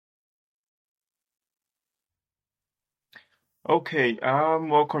Okay,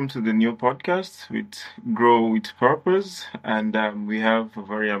 welcome to the new podcast with Grow with Purpose, and we have a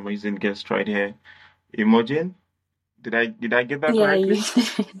very amazing guest right here, Imogen. Did I get that Yeah, you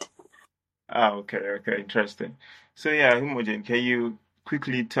correctly? did. Okay, interesting. So yeah, Imogen, can you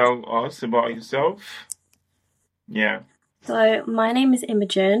quickly tell us about yourself? Yeah. So, my name is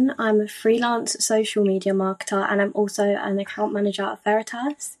Imogen. I'm a freelance social media marketer and I'm also an account manager at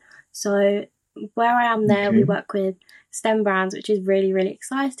Veritas. So, where I am there, we Okay. work with STEM brands, which is really, really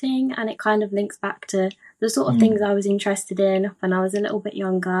exciting. And it kind of links back to the sort of things Mm. I was interested in when I was a little bit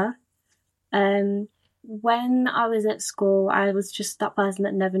younger. Um, when I was at school, I was just that person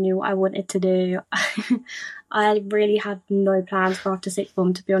that never knew what I wanted to do. I really had no plans for after sixth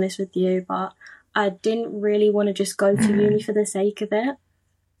form, to be honest with you, but I didn't really want to just go to uni Mm. for the sake of it.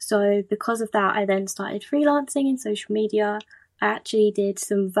 So, because of that, I then started freelancing in social media. I actually did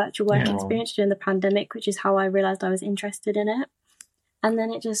some virtual work Yeah. experience during the pandemic, which is how I realised I was interested in it. And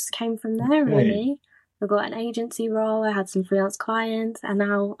then it just came from there, Okay. really. I got an agency role, I had some freelance clients, and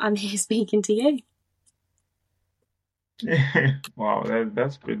now I'm here speaking to you. Wow,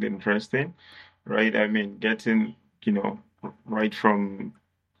 that's pretty interesting, right? I mean, getting, you know, right from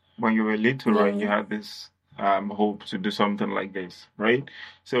when you were little, right, you Yeah. had this hope to do something like this, right?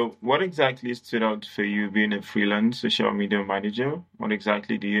 So what exactly stood out for you being a freelance social media manager? What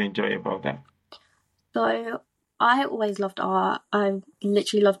exactly do you enjoy about that? So I always loved art. I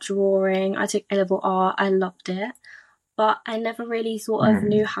literally loved drawing. I took A-level art. I loved it. But I never really sort of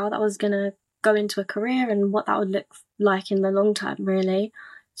knew Mm. how that was going to go into a career and what that would look like in the long term, really.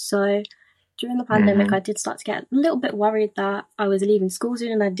 So during the pandemic, I Hmm. did start to get a little bit worried that I was leaving school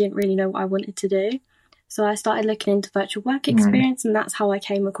soon and I didn't really know what I wanted to do. So I started looking into virtual work Mm. experience, and that's how I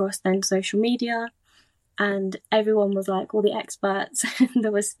came across then social media. And everyone was like, all the experts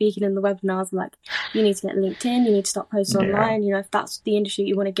that were speaking in the webinars were like, you need to get LinkedIn, you need to start posting Yeah. online. If that's the industry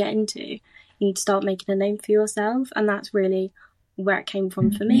you want to get into, you need to start making a name for yourself. And that's really where it came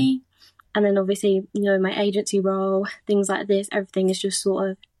from for Hmm. me. And then obviously, my agency role, things like this, everything is just sort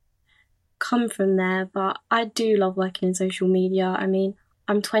of come from there. But I do love working in social media. I mean,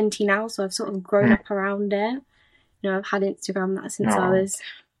 I'm 20 now, so I've sort of grown up around it. I've had Instagram that since I No. was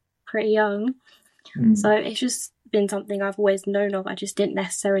pretty young. So Mm. it's just been something I've always known of. I just didn't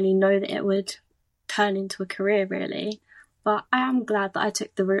necessarily know that it would turn into a career, really. But I am glad that I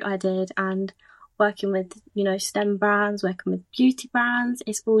took the route I did, and working with, STEM brands, working with beauty brands,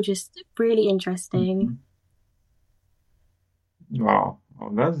 it's all just really interesting. Mhm. Wow. Oh,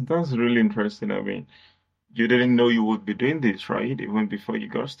 that's really interesting. I mean, you didn't know you would be doing this, right? Even before you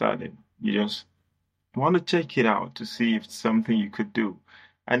got started. You just want to check it out to see if it's something you could do.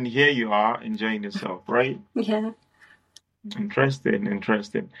 And here you are enjoying yourself, right? Yeah.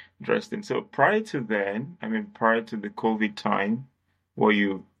 Interesting. So prior to then, I mean, prior to the COVID time, where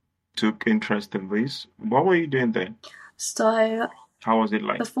you took interest in this, what were you doing then? So How was it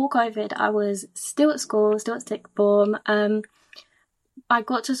like? before COVID, I was still at school, still at sixth form. I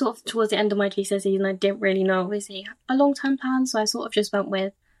got to sort of towards the end of my GCSEs and I didn't really know, obviously, a long term plan. So I sort of just went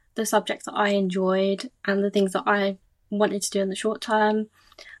with the subjects that I enjoyed and the things that I wanted to do in the short term.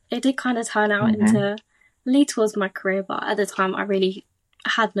 It did kind of turn out Mm-hmm. into lead towards my career, but at the time I really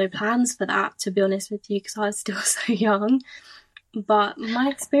had no plans for that, to be honest with you, because I was still so young. But my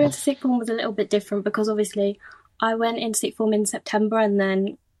experience at sixth form was a little bit different because obviously I went into sixth form in September and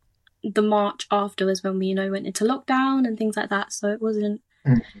then the March after was when we, went into lockdown and things like that. So it wasn't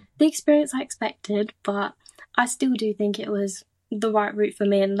the experience I expected, but I still do think it was the right route for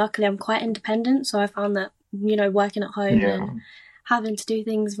me. And luckily, I'm quite independent, so I found that working at home Yeah. and having to do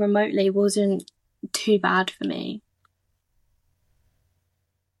things remotely wasn't too bad for me.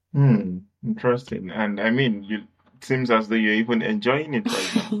 Hmm. Interesting. And I mean, you it seems as though you're even enjoying it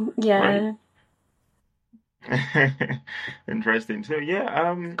right now, right? Yeah. Interesting. So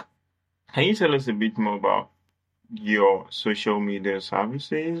yeah, can you tell us a bit more about your social media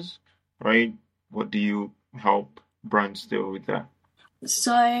services, right? What do you help brands do with that?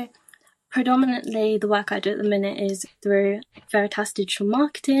 So predominantly, the work I do at the minute is through Veritas Digital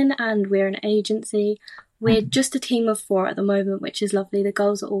Marketing, and we're an agency. We're Mhm. just a team of four at the moment, which is lovely. The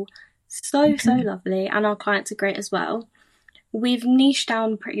girls are all so, so Okay. lovely, and our clients are great as well. We've niched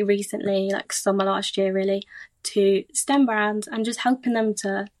down pretty recently, like summer last year, really, to STEM brands and just helping them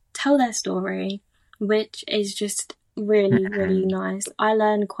to tell their story, which is just really, really Mhm. nice. I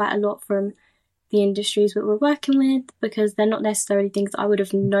learn quite a lot from the industries that we're working with because they're not necessarily things that I would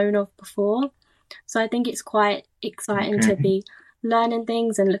have known of before. So I think it's quite exciting to Okay. be learning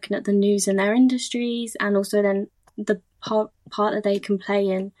things and looking at the news in their industries and also then the part that they can play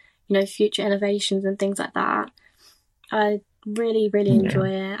in, future innovations and things like that. I Really, really Yeah. enjoy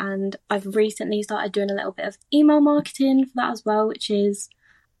it. And I've recently started doing a little bit of email marketing for that as well, which is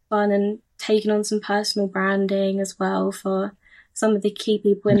fun, and taking on some personal branding as well for some of the key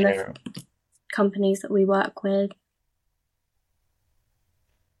people in the Yeah. companies that we work with.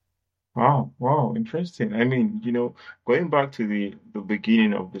 Wow, wow, interesting. I mean, going back to the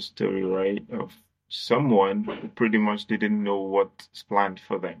beginning of the story, right, of someone who pretty much didn't know what's planned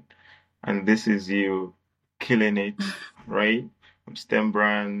for them. And this is you killing it, right? With STEM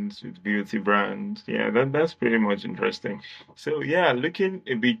brands, with beauty brands. Yeah, that's pretty much interesting. So yeah, looking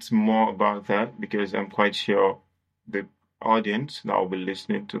a bit more about that because I'm quite sure the audience that will be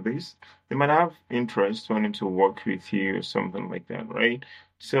listening to this, they might have interest wanting to work with you or something like that, right?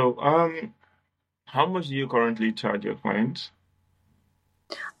 So, how much do you currently charge your clients?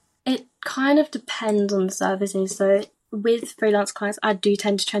 It kind of depends on the services. So with freelance clients, I do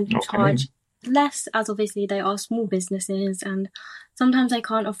tend to Okay. charge less, as obviously they are small businesses and sometimes they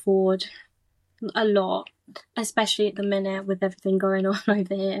can't afford a lot, especially at the minute with everything going on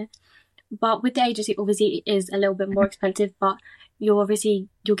over here. But with the agency, obviously it is a little bit more expensive, but you're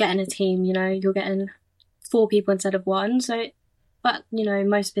getting a team, you're getting four people instead of one. So, but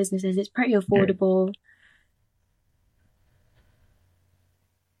most businesses, it's pretty Yeah. affordable.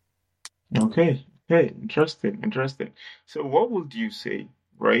 Okay. Okay. Interesting. Interesting. So, what would you say,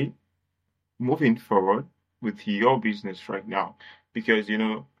 right, moving forward with your business right now? Because,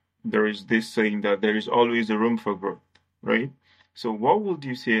 there is this saying that there is always a room for growth, right? So, what would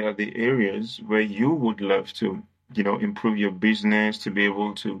you say are the areas where you would love to, improve your business to be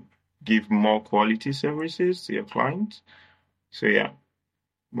able to give more quality services to your clients? So, yeah,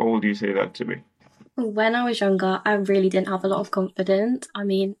 what would you say that to be? When I was younger, I really didn't have a lot of confidence. I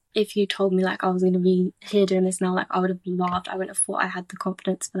mean, if you told me like I was going to be here doing this now, like I would have laughed. I wouldn't have thought I had the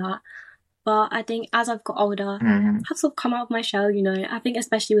confidence for that. But I think as I've got older, Hmm. I've sort of come out of my shell. I think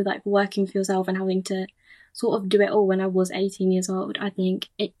especially with like working for yourself and having to sort of do it all when I was 18 years old, I think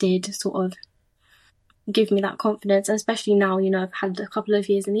it did sort of give me that confidence. And especially now, I've had a couple of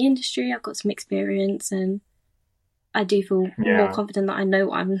years in the industry, I've got some experience, and I do feel more Yeah. confident that I know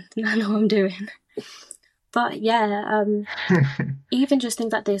what I know what I'm doing. But yeah, even just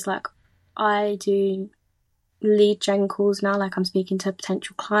things like this, like I do lead gen calls now, like I'm speaking to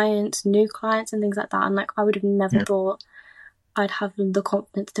potential clients, new clients, and things like that. And like I would have never Yeah. thought I'd have the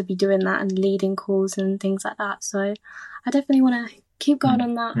confidence to be doing that and leading calls and things like that. So I definitely want to keep going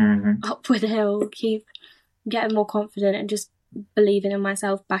on that Mm-hmm. upward hill, keep getting more confident and just believing in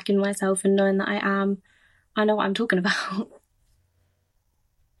myself, backing myself, and knowing that I know what I'm talking about.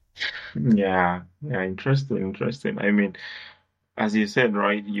 Yeah, yeah, interesting, interesting. I mean, as you said,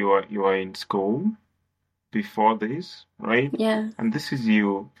 right, you are in school before this, right? Yeah. And this is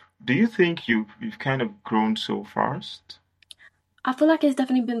you. Do you think you've kind of grown so fast? I feel like it's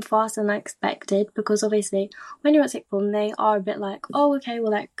definitely been faster than I expected because obviously when you're at sixth form they are a bit like, oh okay,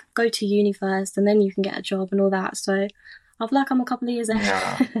 well like go to uni first and then you can get a job and all that. So I feel like I'm a couple of years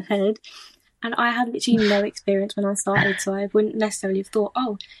Yeah. ahead. And I had literally no experience when I started, so I wouldn't necessarily have thought,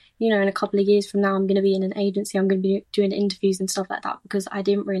 oh, in a couple of years from now I'm gonna be in an agency, I'm gonna be doing interviews and stuff like that because I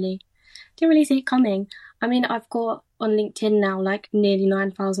didn't really see it coming. I mean, I've got on LinkedIn now like nearly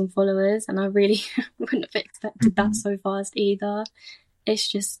 9,000 followers, and I really wouldn't have expected that Mhm. so fast either. It's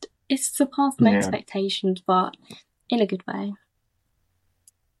surpassed my Yeah. expectations, but in a good way.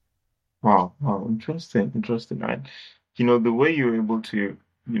 Wow. Wow. Interesting. Interesting. Right. The way you're able to,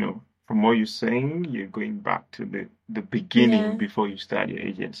 from what you're saying, you're going back to the beginning Yeah. before you start your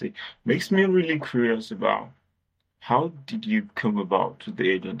agency. Makes me really curious about how did you come about with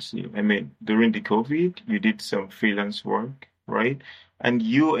the agency? I mean, during the COVID, you did some freelance work, right? And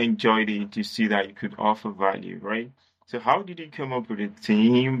you enjoyed it to see that you could offer value, right? So how did you come up with a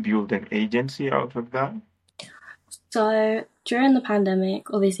team, build an agency out of that? So during the pandemic,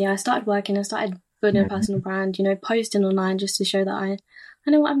 obviously, I started working. I started building a personal Mhm. brand. Posting online just to show that I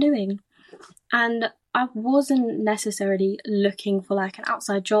know what I'm doing. And I wasn't necessarily looking for like an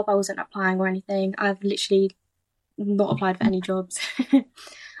outside job. I wasn't applying or anything. I've literally not applied for any jobs.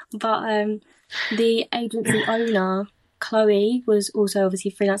 But the agency owner, Chloe, was also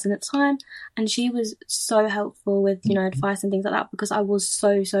obviously freelancing at the time, and she was so helpful with advice and things like that because I was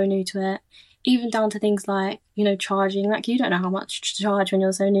so new to it. Even down to things like charging. Like you don't know how much to charge when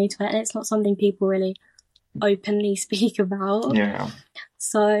you're so new to it, and it's not something people really openly speak about. Yeah.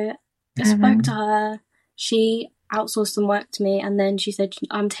 So I spoke to Hmm. her. She outsourced some work to me, and then she said,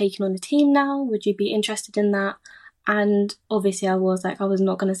 "I'm taking on a team now. Would you be interested in that?" And obviously, I was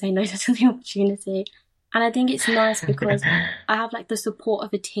not going to say no to the opportunity. And I think it's nice because I have like the support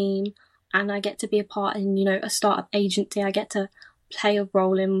of a team. and I get to be a part in, a startup agency. I get to play a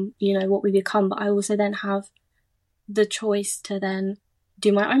role in, what we become, but I also then have the choice to then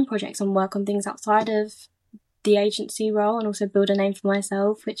do my own projects and work on things outside of the agency role and also build a name for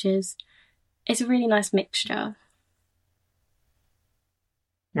myself, it's a really nice mixture.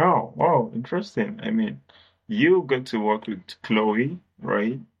 Oh, wow, interesting. I mean, you got to work with Chloe,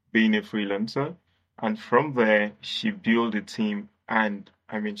 right? Being a freelancer. And from there, she built a team. And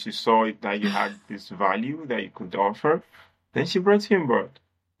I mean, she saw it that you had this value that you could offer. Then she brought you on board.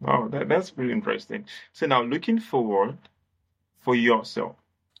 Wow, that's really interesting. So now looking forward for yourself,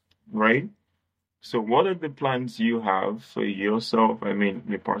 right? So what are the plans you have for yourself? I mean,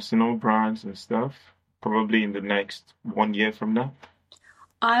 your personal brands and stuff, probably in the next 1 year from now.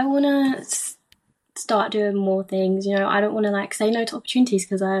 I want to start doing more things. I don't want to like say no to opportunities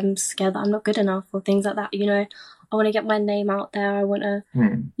because I'm scared that I'm not good enough or things like that. I want to get my name out there. I want to,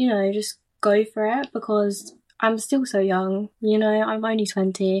 Hmm. just go for it because I'm still so young. I'm only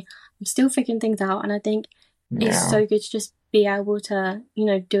 20. I'm still figuring things out. And I think it's Yeah. so good to just be able to,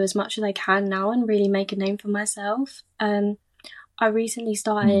 do as much as I can now and really make a name for myself. I recently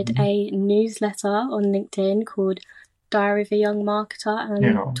started Mhm. a newsletter on LinkedIn called Diary of a Young Marketer, and I'm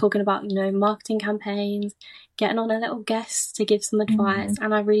Yeah. talking about, marketing campaigns, getting on a little guest to give some advice. Mhm.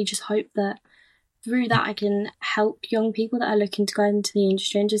 And I really just hope that through that I can help young people that are looking to go into the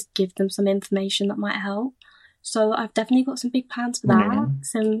industry and just give them some information that might help. So I've definitely got some big plans for Yeah. that,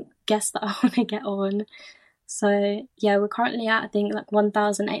 some guests that I want to get on. So yeah, we're currently at I think like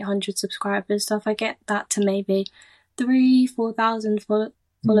 1,800 subscribers. So if I get that to maybe 3,000-4,000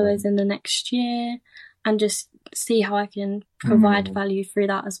 followers Mhm. in the next year, and just see how I can provide Mhm. value through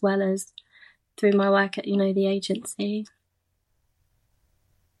that as well as through my work at the agency.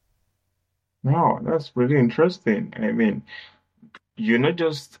 No, that's really interesting. I mean, you're not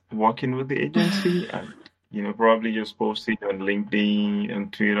just working with the agency and probably just posting on LinkedIn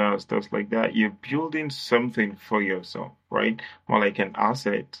and Twitter and stuff like that. You're building something for yourself, right? More like an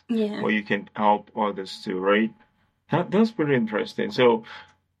asset Yeah. where you can help others too, right? That's pretty interesting. So,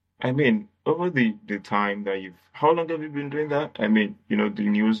 I mean, over the time that how long have you been doing that? I mean, the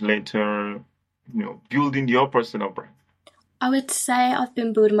newsletter, building your personal brand. I would say I've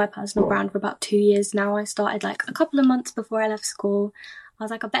been building my personal brand for about 2 years now. I started like a couple of months before I left school. I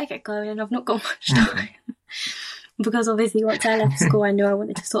was like, I better get going. I've not got much Mhm. time. Because obviously, once I left school, I knew I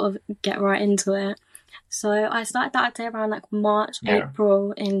wanted to sort of get right into it. So I started that, I'd say, around like March, Yeah.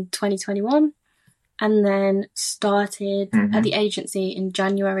 April in 2021, and then started at the Hmm. agency in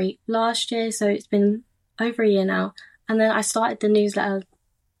January last year. So it's been over a year now. And then I started the newsletter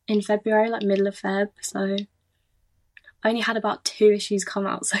in February, like middle of Feb. So I only had about 2 issues come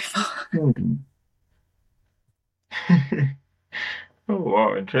out so far. Hmm. Oh,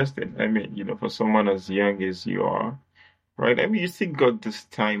 wow, interesting. I mean, for someone as young as you are, right? I mean, you still got this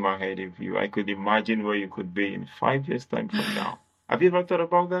time ahead of you. I could imagine where you could be in 5 years' time from now. Have you ever thought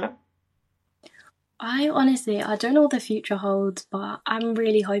about that? I don't know what the future holds, but I'm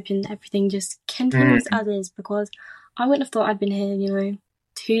really hoping everything just continues Mm-hmm. as is because I wouldn't have thought I'd been here,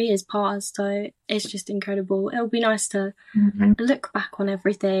 2 years past. So it's just incredible. It'll be nice to look back on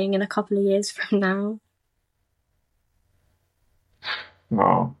everything in a couple of years from now.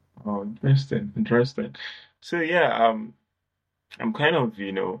 Wow. Oh, interesting. Interesting. So yeah, I'm kind of,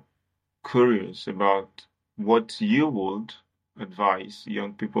 curious about what you would advise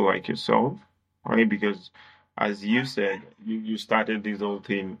young people like yourself, right? Because as you said, you started this whole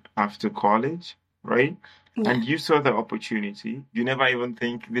thing after college, right? Yeah. And you saw the opportunity. You never even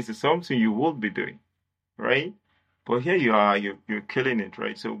think this is something you would be doing, right? But here you are, you're killing it,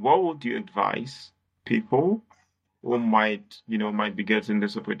 right? So what would you advise people who might be getting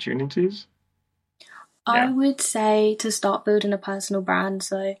these opportunities? I Yeah. would say to start building a personal brand.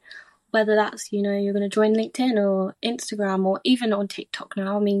 So whether that's, you're going to join LinkedIn or Instagram or even on TikTok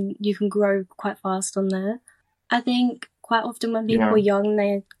now, I mean, you can grow quite fast on there. I think quite often when people are Yeah. young,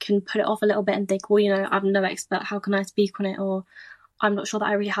 they can put it off a little bit and think, well, I'm no expert. How can I speak on it? Or I'm not sure that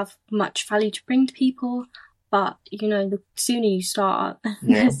I really have much value to bring to people. But, the sooner you start,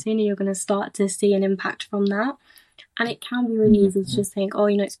 Yeah. the sooner you're going to start to see an impact from that. And it can be really easy to Mhm. just think, oh,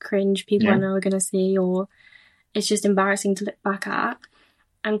 it's cringe, people I Yeah. know are going to see, or it's just embarrassing to look back at.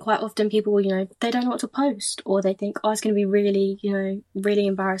 And quite often people, they don't know what to post, or they think, oh, it's going to be really, really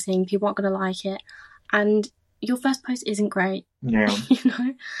embarrassing. People aren't going to like it. And your first post isn't great, Yeah. you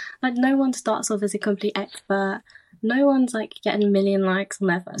know? Like, no one starts off as a complete expert. No one's like getting a million likes on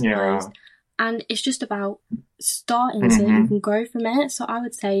their first Yeah. post. And it's just about starting so that you Hmm. can grow from it. So I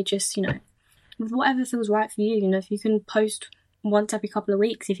would say just, whatever feels right for you, if you can post once every couple of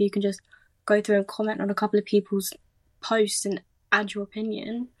weeks, if you can just go through and comment on a couple of people's posts and add your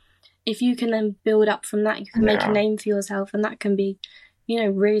opinion, if you can then build up from that, you can make a Yeah. name for yourself, and that can be,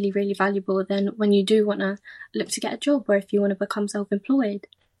 really, really valuable. Then when you do want to look to get a job, or if you want to become self-employed,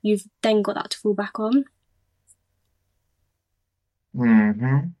 you've then got that to fall back on.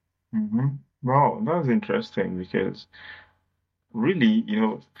 Mm-hmm. Mm-hmm. Wow, that's interesting because really,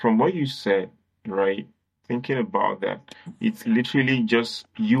 from what you said, right, thinking about that, it's literally just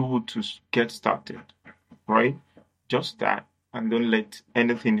you to get started, right? Just that, and don't let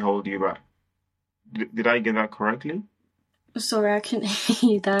anything hold you back. Did I get that correctly? Sorry, I couldn't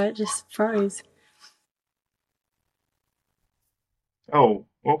hear you there. It just froze. Oh,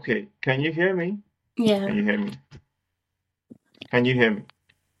 okay. Can you hear me? Yeah. Can you hear me? Can you hear me?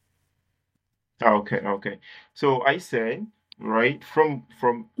 Okay, okay. So I said, right, from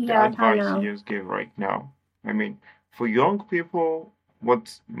the Yeah, I can advice you now. just gave right now, I mean, for young people,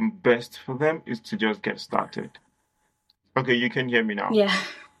 what's best for them is to just get started. Okay, you can hear me now. Yeah.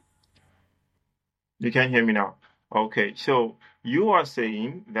 You can hear me now. Okay, so you are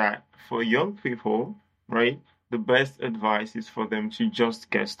saying that for young people, right, the best advice is for them to just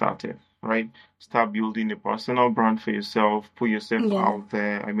get started, right? Start building a personal brand for yourself, put yourself Yeah. out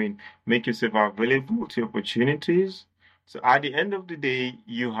there. I mean, make yourself available to opportunities. So at the end of the day,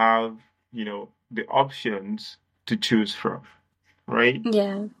 you have, the options to choose from, right?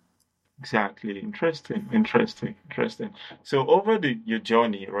 Yeah. Exactly. Interesting. Interesting. Interesting. So over your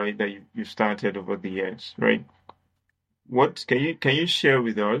journey, right, that you've started over the years, right? What can you share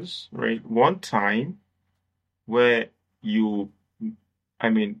with us, right? One time where you, I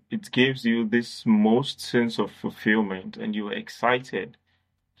mean, it gives you this most sense of fulfillment and you were excited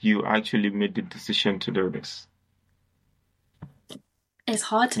you actually made the decision to do this. It's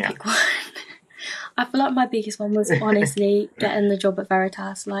hard to Yeah. pick one. I feel like my biggest one was honestly getting the job at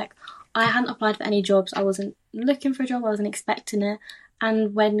Veritas. Like, I hadn't applied for any jobs. I wasn't looking for a job. I wasn't expecting it.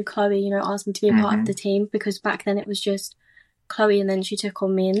 And when Chloe, asked me to be a part of Mm-hmm. the team, because back then it was just Chloe, and then she took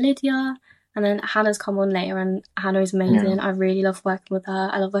on me and Lydia, and then Hannah's come on later, and Hannah is Yeah. amazing. I really love working with her.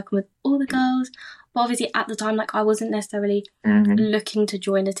 I love working with all the girls. But obviously at the time, like, I wasn't necessarily Mm-hmm. looking to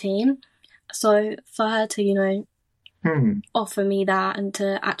join a team. So for her to, Hmm. offer me that and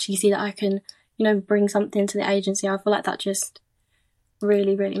to actually see that I can, bring something to the agency, I feel like that just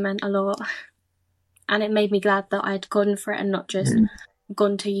really, really meant a lot. And it made me glad that I'd gone for it and not just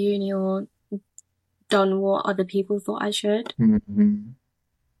gone to uni or done what other people thought I should. Mm-hmm.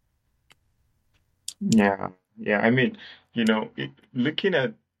 Yeah. Yeah. I mean, looking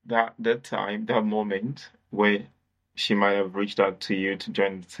at that time, that moment where she might have reached out to you to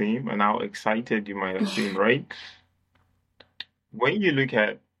join the team and how excited you might have been, right? When you look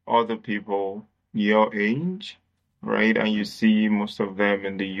at other people your age, right, and you see most of them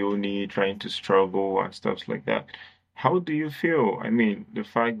in the uni trying to struggle and stuff like that, how do you feel? I mean, the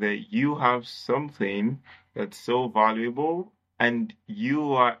fact that you have something that's so valuable and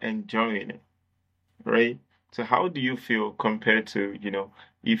you are enjoying it, right? So how do you feel compared to,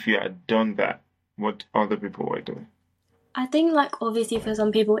 if you had done that, what other people were doing? I think, like, obviously for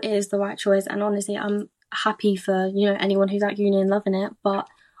some people it is the right choice, and honestly, I'm happy for, anyone who's at uni and loving it, but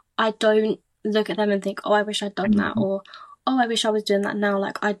I don't look at them and think, oh, I wish I'd done that, Mhm. or oh, I wish I was doing that now.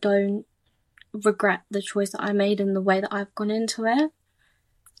 Like, I don't regret the choice that I made and the way that I've gone into it.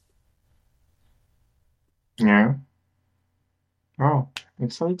 Yeah. Oh,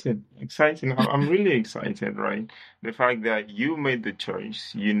 excited, exciting. I'm really excited, right? The fact that you made the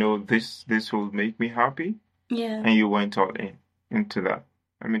choice, this will make me happy, Yeah. and you went all in into that.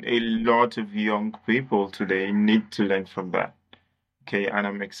 I mean, a lot of young people today need to learn from that. Okay, and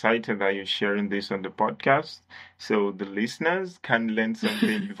I'm excited that you're sharing this on the podcast so the listeners can learn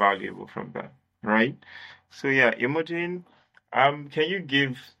something valuable from that, right? So yeah, Imogen, can you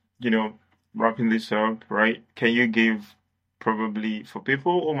give, you know, wrapping this up, right? Can you give probably for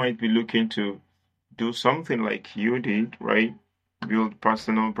people who might be looking to do something like you did, right? Build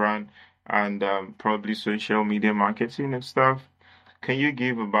personal brand and probably social media marketing and stuff. Can you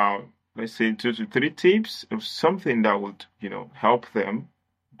give about, let's say, 2 to 3 tips of something that would, help them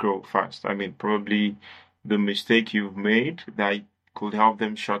grow fast? I mean, probably the mistake you've made that could help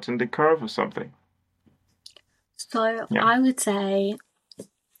them shorten the curve or something. So Yeah. I would say,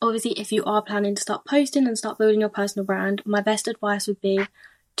 obviously, if you are planning to start posting and start building your personal brand, my best advice would be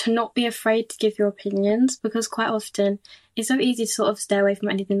to not be afraid to give your opinions, because quite often it's so easy to sort of stay away from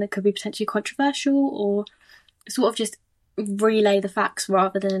anything that could be potentially controversial, or sort of just relay the facts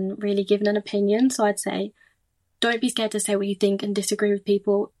rather than really giving an opinion. So I'd say don't be scared to say what you think and disagree with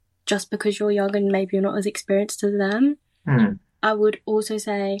people just because you're young and maybe you're not as experienced as them. Hmm. I would also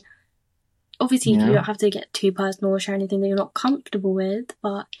say, obviously, you Yeah. don't have to get too personal or share anything that you're not comfortable with,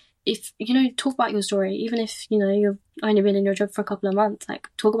 but if, talk about your story, even if, you've only been in your job for a couple of months, like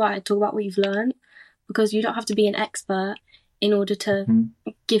talk about it, talk about what you've learned, because you don't have to be an expert in order to Mhm.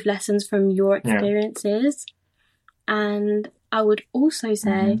 give lessons from your Yeah. experiences. And I would also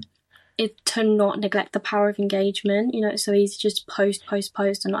say Hmm. is to not neglect the power of engagement. It's so easy to just post, post,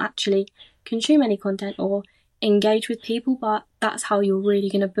 post and not actually consume any content or engage with people. But that's how you're really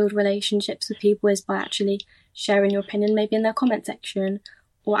going to build relationships with people, is by actually sharing your opinion, maybe in their comment section,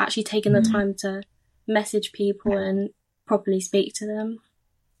 or actually taking the time to message people and properly speak to them.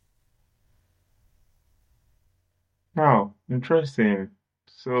 Oh, interesting.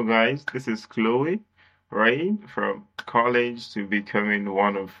 So, guys, this is Chloe, right? From college to becoming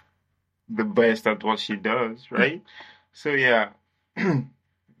one of the best at what she does, right? So, yeah,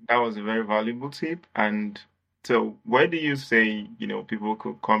 that was a very valuable tip. And so, where do you say, people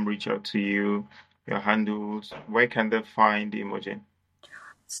could come reach out to you, your handles? Where can they find Imogen?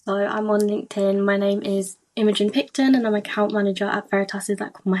 So I'm on LinkedIn. My name is Imogen Picton, and I'm account manager at Veritas. Is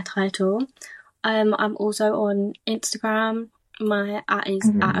like my title. I'm also on Instagram. My at is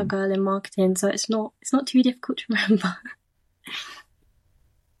at a Mhm. girl in marketing, so it's not too difficult to remember.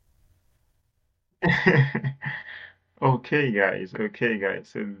 Okay, guys. Okay, guys.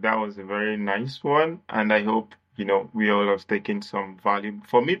 So that was a very nice one. And I hope, we all have taken some value.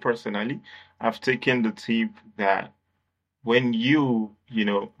 For me personally, I've taken the tip that when you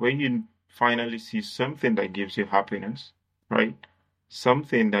finally see something that gives you happiness, right?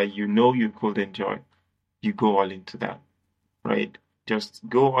 Something that you could enjoy, you go all into that, right? Just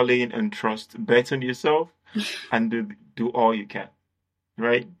go all in and trust, bet on yourself and do all you can,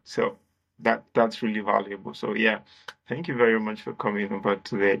 right? So that's really valuable. So yeah, thank you very much for coming over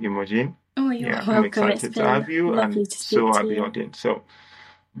today, Imogen. Oh, you're Yeah, I'm welcome. It's excited to been have you, and lovely to so speak are to the you. audience. So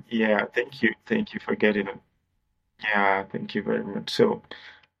yeah, thank you for getting it. Yeah, thank you very much. So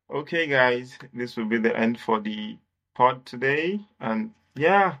okay, guys, this will be the end for the pod today, and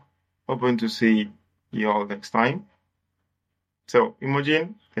yeah, hoping to see you all next time. So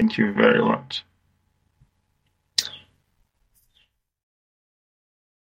Imogen, thank you very much.